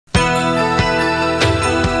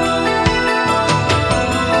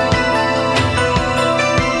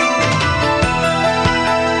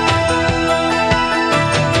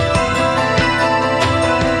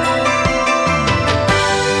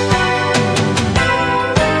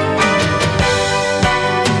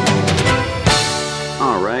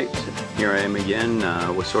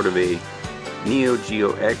sort of a Neo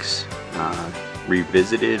Geo X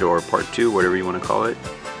revisited, or part 2, whatever you want to call it.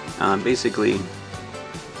 Basically,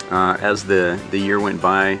 as the year went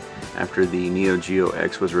by after the Neo Geo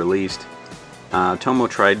X was released, Tomo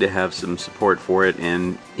tried to have some support for it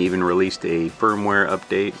and even released a firmware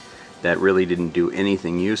update that really didn't do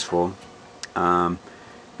anything useful.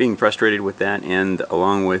 Being frustrated with that, and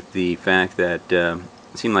along with the fact that it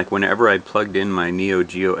seemed like whenever I plugged in my Neo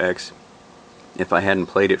Geo X, if I hadn't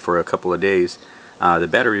played it for a couple of days, the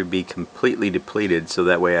battery would be completely depleted, so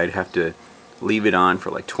that way I'd have to leave it on for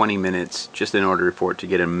like 20 minutes just in order for it to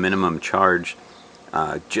get a minimum charge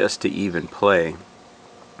just to even play.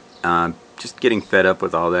 Just getting fed up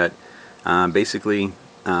with all that. Basically,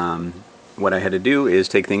 what I had to do is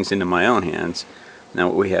take things into my own hands. Now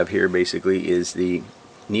what we have here basically is the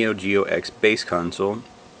Neo Geo X base console.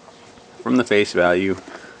 From the face value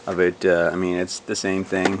of it, I mean, it's the same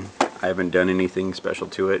thing. I haven't done anything special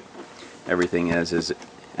to it. Everything as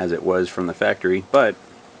it was from the factory, but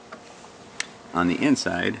on the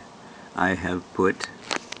inside I have put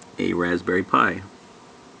a Raspberry Pi.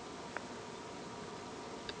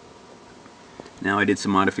 Now I did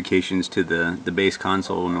some modifications to the base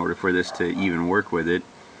console in order for this to even work with it.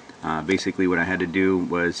 Basically what I had to do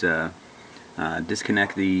was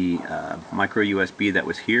disconnect the micro USB that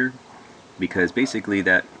was here, because basically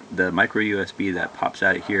the micro USB that pops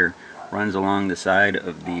out of here runs along the side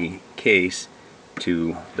of the case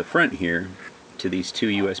to the front here to these two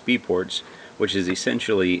USB ports, which is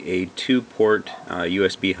essentially a 2-port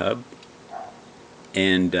USB hub.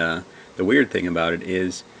 And the weird thing about it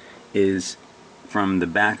is from the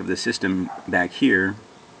back of the system back here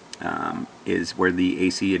is where the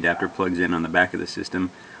AC adapter plugs in on the back of the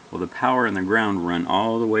system. Well, the power and the ground run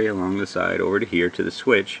all the way along the side over to here to the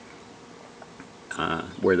switch,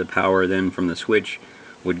 where the power then from the switch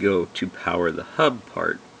would go to power the hub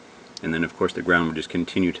part, and then of course the ground would just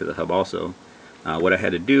continue to the hub also. What I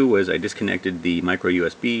had to do was I disconnected the micro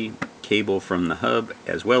USB cable from the hub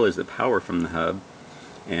as well as the power from the hub,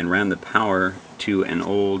 and ran the power to an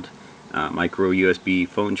old micro USB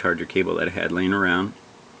phone charger cable that I had laying around.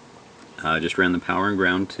 Just ran the power and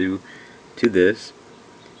ground to this,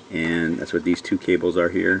 and that's what these two cables are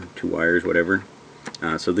here, 2 wires, whatever.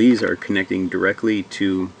 So these are connecting directly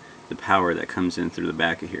to the power that comes in through the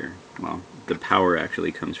back of here. Well, the power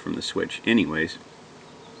actually comes from the switch anyways.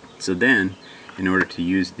 So then, in order to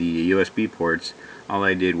use the USB ports, all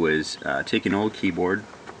I did was take an old keyboard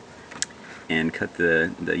and cut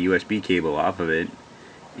the USB cable off of it,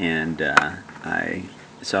 and I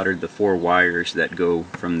soldered the 4 wires that go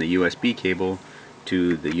from the USB cable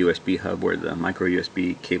to the USB hub where the micro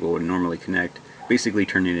USB cable would normally connect, basically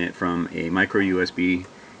turning it from a micro USB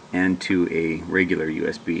and to a regular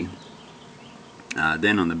USB.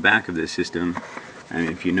 Then on the back of this system, and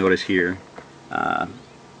if you notice here, the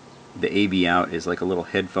AV out is like a little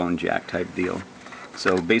headphone jack type deal.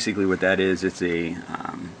 So basically what that is, it's a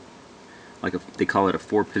they call it a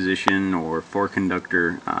 4-position or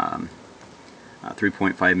 4-conductor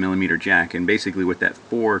 3.5 millimeter jack, and basically what that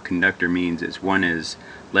 4 conductor means is one is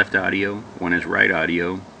left audio, one is right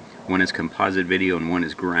audio, one is composite video, and one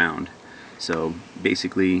is ground. So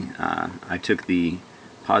basically I took the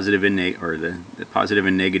positive and the positive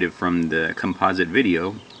and negative from the composite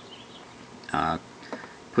video,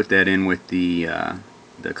 put that in with the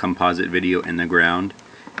composite video and the ground,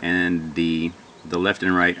 and the left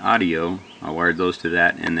and right audio, I wired those to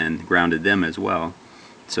that and then grounded them as well.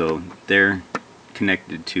 So they're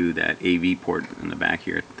connected to that AV port in the back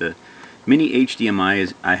here. The mini HDMI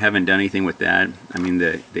is, I haven't done anything with that. I mean,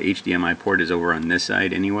 the HDMI port is over on this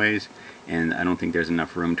side anyways, and I don't think there's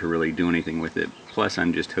enough room to really do anything with it. Plus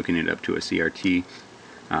I'm just hooking it up to a CRT,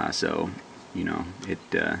 so you know,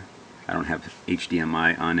 I don't have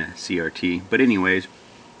HDMI on a CRT. But anyways,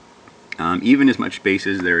 even as much space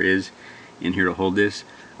as there is in here to hold this,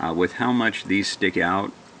 with how much these stick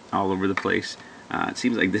out all over the place, it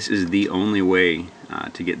seems like this is the only way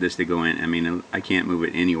to get this to go in. I mean, I can't move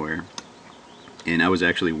it anywhere, and I was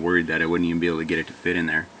actually worried that I wouldn't even be able to get it to fit in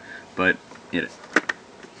there, but it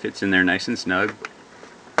fits in there nice and snug,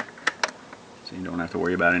 so you don't have to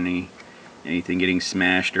worry about anything getting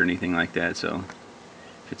smashed or anything like that. So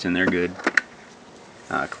fits in there good,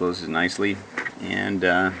 closes nicely,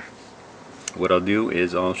 and what I'll do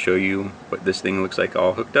is I'll show you what this thing looks like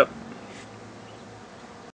all hooked up.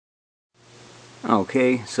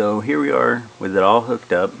 Okay, so here we are with it all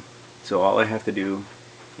hooked up. So all I have to do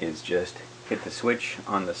is just hit the switch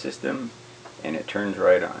on the system and it turns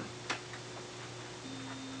right on.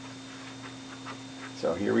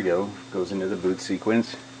 So here we go, goes into the boot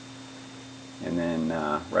sequence. and then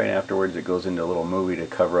right afterwards it goes into a little movie to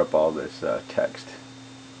cover up all this text.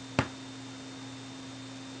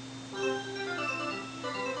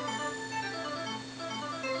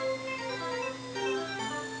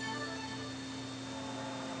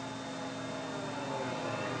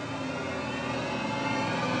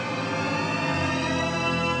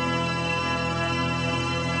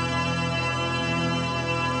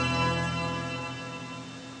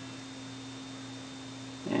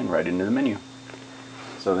 And right into the menu.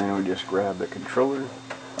 So then we just grab the controller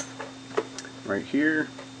right here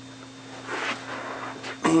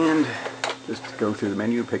and just go through the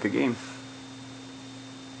menu, pick a game.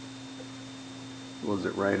 Loads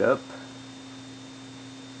it right up.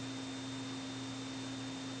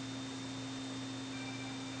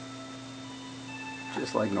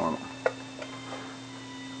 Just like normal.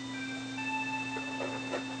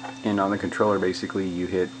 And on the controller, basically you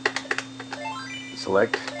hit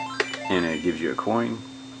select and it gives you a coin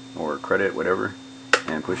or credit, whatever,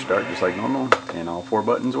 and push start just like normal, and all 4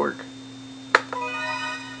 buttons work.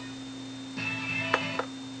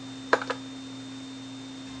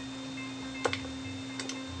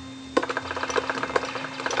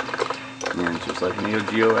 And it's just like Neo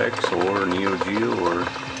Geo X or Neo Geo or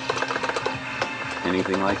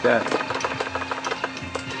anything like that.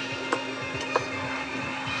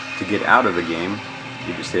 To get out of the game,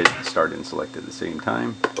 you just hit start and select at the same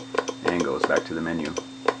time, and goes back to the menu.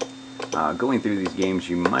 Going through these games,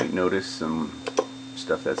 you might notice some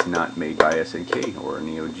stuff that's not made by SNK or a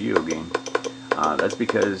Neo Geo game. That's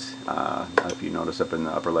because, if you notice up in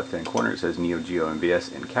the upper left hand corner, it says Neo Geo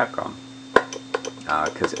MVS and Capcom.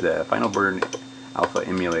 Because the Final Burn Alpha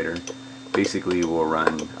emulator basically will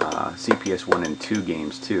run CPS 1 and 2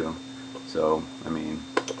 games too. So, I mean,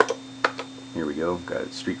 here we go.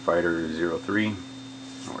 Got Street Fighter 03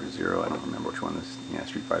 or 0. I don't remember which one this is. Yeah,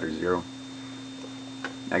 Street Fighter 0.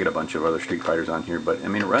 I got a bunch of other Street Fighters on here, but I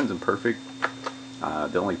mean, it runs them perfect.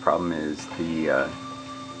 The only problem is the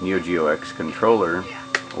Neo Geo X controller,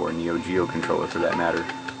 or Neo Geo controller for that matter,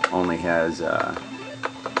 only has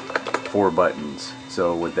 4 buttons.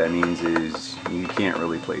 So what that means is you can't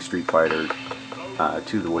really play Street Fighter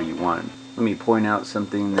 2 the way you want. Let me point out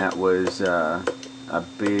something that was a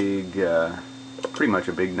big, pretty much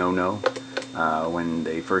a big no-no when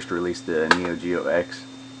they first released the Neo Geo X.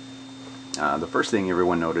 The first thing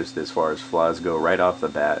everyone noticed as far as flaws go right off the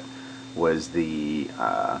bat was the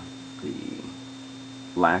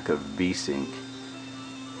lack of VSync,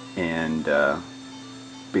 and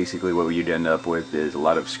basically what you'd end up with is a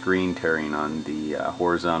lot of screen tearing on the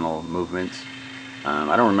horizontal movements.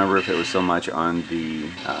 I don't remember if it was so much on the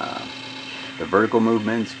vertical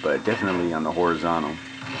movements, but definitely on the horizontal.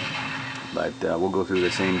 But we'll go through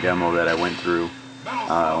the same demo that I went through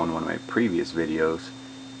on one of my previous videos,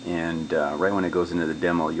 and right when it goes into the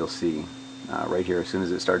demo, you'll see right here, as soon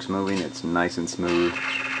as it starts moving, it's nice and smooth,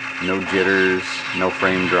 no jitters, no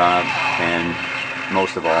frame drop, and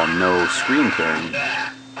most of all, no screen tearing.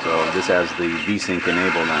 So this has the VSync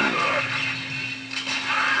enabled on it.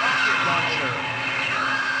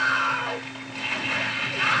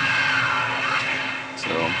 So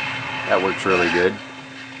that works really good.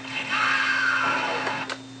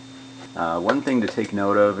 One thing to take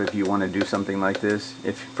note of if you want to do something like this,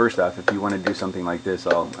 first off, if you want to do something like this,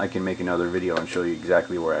 I can make another video and show you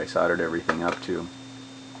exactly where I soldered everything up to.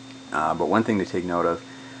 But one thing to take note of,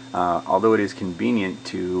 although it is convenient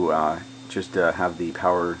to just have the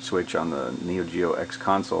power switch on the Neo Geo X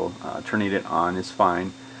console, turning it on is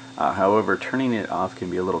fine. However, turning it off can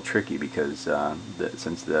be a little tricky because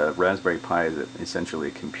since the Raspberry Pi is essentially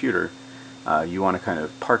a computer, you want to kind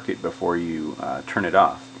of park it before you turn it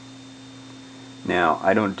off. Now,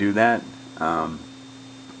 I don't do that,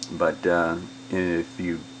 but if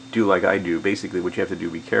you do like I do, basically what you have to do,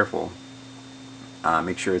 be careful.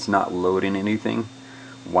 Make sure it's not loading anything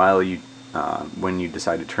while you, when you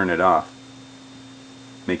decide to turn it off.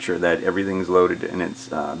 Make sure that everything's loaded and it's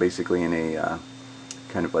basically in a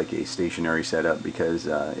kind of like a stationary setup, because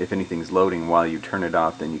if anything's loading while you turn it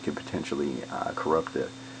off, then you could potentially corrupt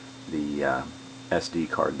the SD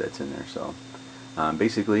card that's in there. So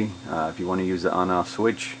basically, if you want to use the on-off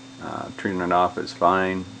switch, turning it off is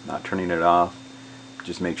fine. Not turning it off,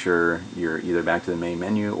 just make sure you're either back to the main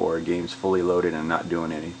menu or a game's fully loaded and not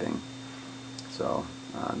doing anything. So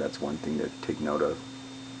that's one thing to take note of.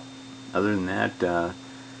 Other than that,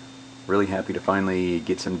 really happy to finally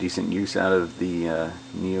get some decent use out of the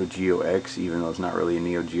Neo Geo X, even though it's not really a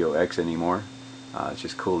Neo Geo X anymore. It's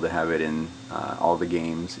just cool to have it in all the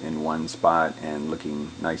games in one spot and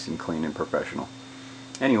looking nice and clean and professional.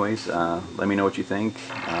 anyways, let me know what you think.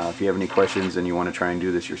 If you have any questions and you want to try and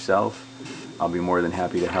do this yourself, I'll be more than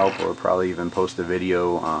happy to help, or probably even post a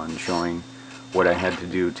video on showing what I had to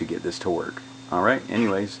do to get this to work. Alright,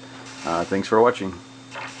 anyways, thanks for watching.